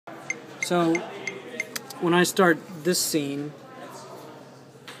So when I start this scene,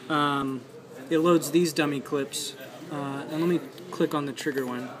 it loads these dummy clips, and let me click on the trigger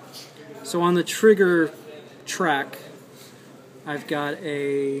one. So on the trigger track, I've got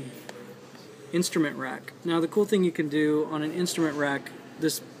a instrument rack. Now the cool thing you can do on an instrument rack,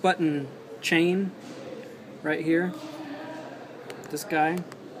 this button chain right here, this guy,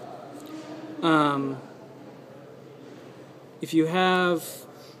 if you have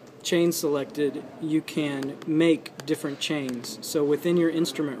chain selected, you can make different chains. So within your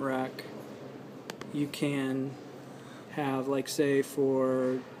instrument rack, you can have, like, say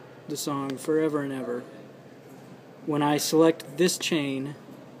for the song Forever and Ever, when I select this chain,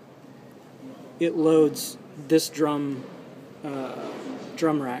 it loads this drum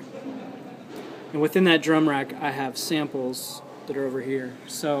rack. And within that drum rack, I have samples that are over here.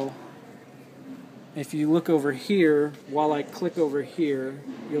 So if you look over here, while I click over here,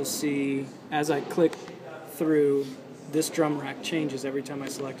 you'll see as I click through, this drum rack changes every time I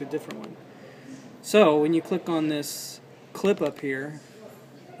select a different one. So when you click on this clip up here,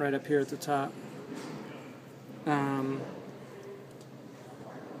 right up here at the top,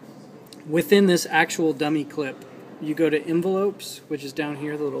 within this actual dummy clip, you go to envelopes, which is down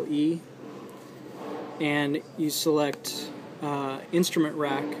here, the little E, and you select instrument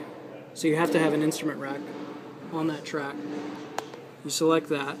rack. So you have to have an instrument rack on that track. You select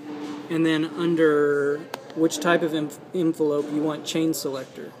that, and then under which type of envelope you want chain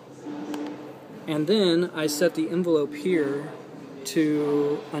selector. And then I set the envelope here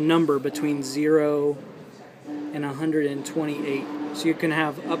to a number between 0 and 128. So you can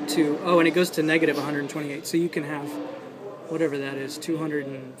have up to, oh, and it goes to negative 128. So you can have whatever that is,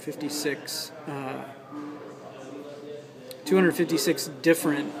 256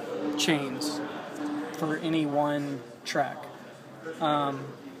 different chains for any one track.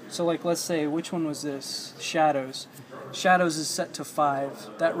 So like, let's say, which one was this? Shadows. Shadows is set to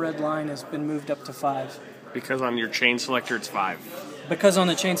 5. That red line has been moved up to 5. Because on your chain selector it's 5. Because on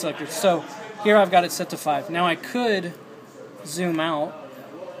the chain selector. So here I've got it set to 5. Now I could zoom out.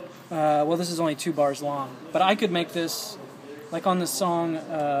 Well, this is only 2 bars long. But I could make this, like on the song,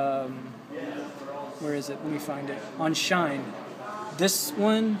 where is it? Let me find it. On Shine. This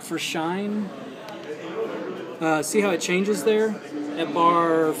one for Shine, see how it changes there at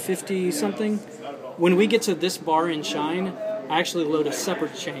bar 50 something? When we get to this bar in Shine, I actually load a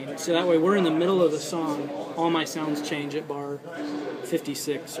separate chain. So that way we're in the middle of the song, all my sounds change at bar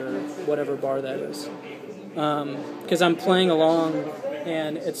 56 or whatever bar that is. Because I'm playing along,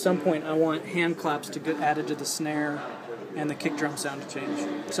 and at some point I want hand claps to get added to the snare and the kick drum sound to change.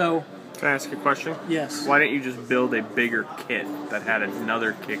 So, can I ask a question? Yes. Why didn't you just build a bigger kit that had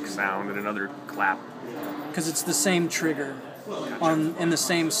another kick sound and another clap? Because it's the same trigger and the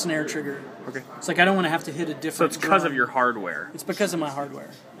same snare trigger. Okay. It's like I don't want to have to hit a different. So it's because drum. of your hardware. It's because of my hardware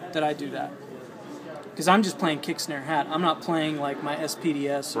that I do that. Because I'm just playing kick snare hat. I'm not playing like my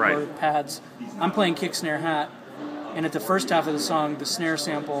SPDS or pads. I'm playing kick snare hat, and at the first half of the song, the snare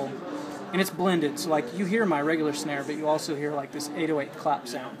sample, and it's blended. So like you hear my regular snare, but you also hear like this 808 clap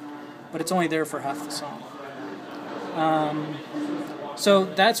sound. But it's only there for half the song. So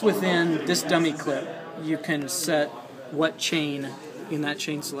that's within this dummy clip. You can set what chain in that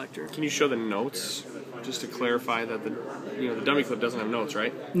chain selector. Can you show the notes, just to clarify that the dummy clip doesn't have notes,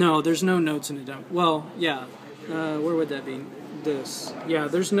 right? No, there's no notes in a dummy. Well, yeah. Where would that be? This. Yeah,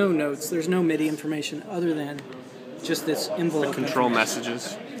 there's no notes. There's no MIDI information other than just this envelope. The control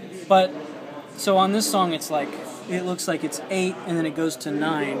messages. But so on this song, it's like it looks like it's 8 and then it goes to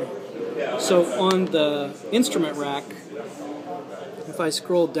 9. So on the instrument rack, if I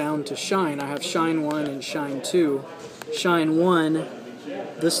scroll down to Shine, I have Shine 1 and Shine 2. Shine 1,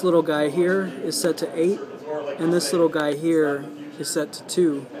 this little guy here is set to 8, and this little guy here is set to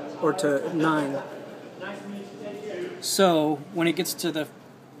 2, or to 9. So when it gets to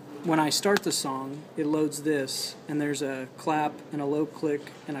when I start the song, it loads this, and there's a clap and a low click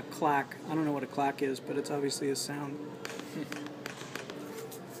and a clack. I don't know what a clack is, but it's obviously a sound.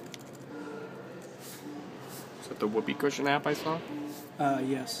 Is that the whoopee cushion app I saw?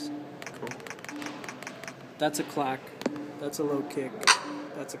 Yes. Cool. That's a clack. That's a low kick.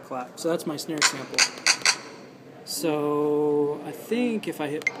 That's a clap. So that's my snare sample. So I think if I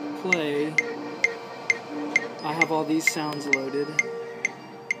hit play, I have all these sounds loaded.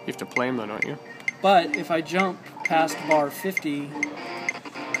 You have to play them though, don't you? But if I jump past bar 50,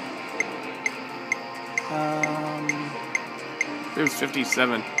 it was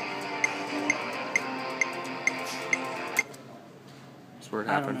 57. That's where it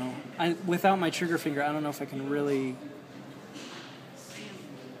happened. I don't know. Without my trigger finger, I don't know if I can really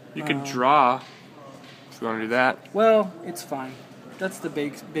You could draw if you want to do that. Well, it's fine. That's the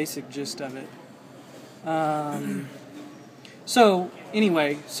basic gist of it. So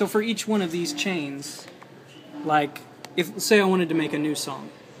anyway, so for each one of these chains, like if say I wanted to make a new song,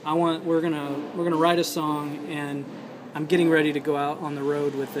 we're gonna write a song and I'm getting ready to go out on the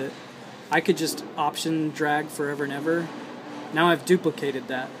road with it. I could just option drag forever and ever. Now I've duplicated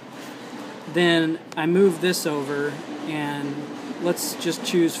that. Then I move this over and let's just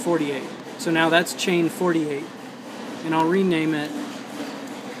choose 48. So now that's chain 48. And I'll rename it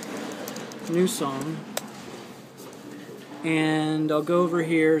New Song. And I'll go over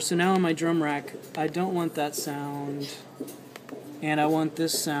here. So now on my drum rack, I don't want that sound. And I want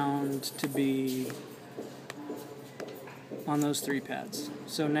this sound to be on those 3 pads.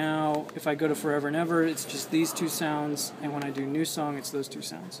 So now if I go to Forever and Ever, it's just these 2 sounds. And when I do New Song, it's those 2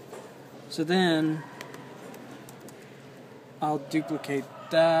 sounds. So then I'll duplicate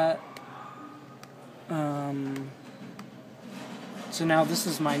that. So now this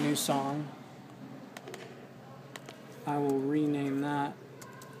is my new song. I will rename that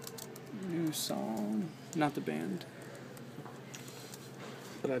New Song, not the band.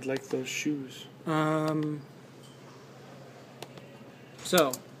 But I'd like those shoes.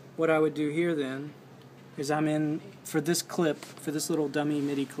 So what I would do here then is I'm in, for this clip, for this little dummy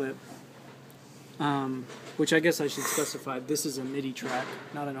MIDI clip, which I guess I should specify, this is a MIDI track,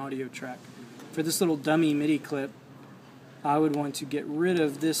 not an audio track. For this little dummy MIDI clip, I would want to get rid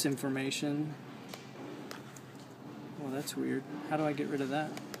of this information. Well, that's weird. How do I get rid of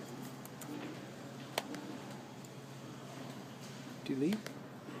that? Delete?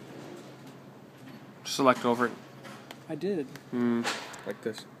 Select over it. I did. Like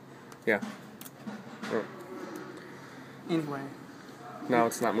this. Yeah. Oh. Anyway. Now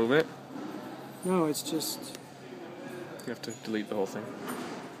it's not moving it? No, it's just You have to delete the whole thing.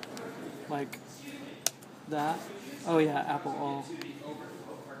 like that. Oh yeah, Apple All.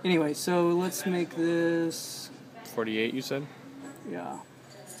 Anyway, so let's make this... 48, you said? Yeah.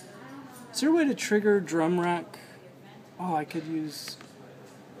 Is there a way to trigger drum rack? Oh, I could use...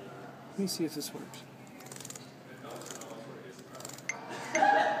 Let me see if this works.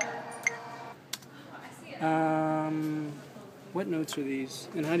 What notes are these?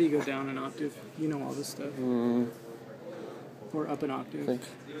 And how do you go down an octave? You know all this stuff. Or up an octave.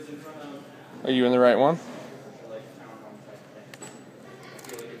 Are you in the right one?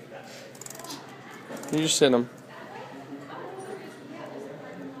 You just hit them.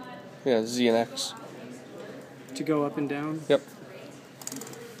 Yeah, Z and X. To go up and down? Yep.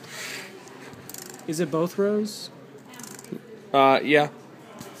 Is it both rows? Yeah.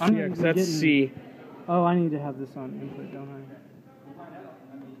 I'm Yeah, 'cause that's C. Oh, I need to have this on input, don't I?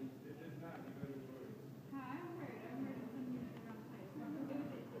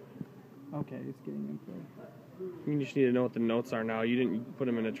 Okay, it's getting input. You just need to know what the notes are now. You didn't put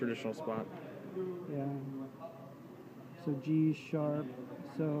them in a traditional spot. Yeah. So G sharp.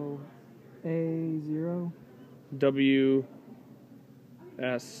 So A0. W,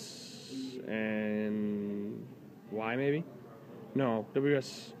 S, and Y maybe? No, W,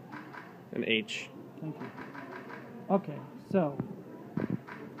 S, and H. Thank you. Okay, so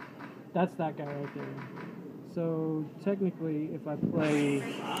that's that guy right there. So technically, if I play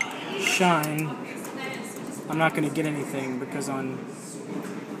Shine, I'm not going to get anything because on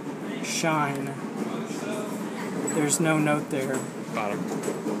Shine, there's no note there. Bottom.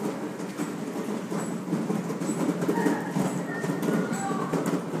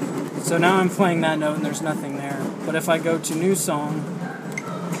 So now I'm playing that note and there's nothing there. But if I go to New Song,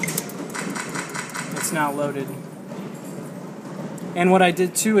 it's now loaded. And what I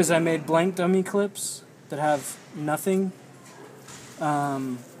did too is I made blank dummy clips that have nothing.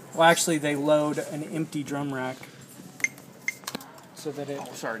 Well, actually, they load an empty drum rack so that it,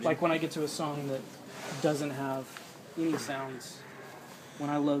 like when I get to a song that doesn't have any sounds, when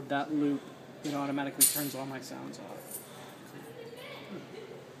I load that loop, it automatically turns all my sounds off.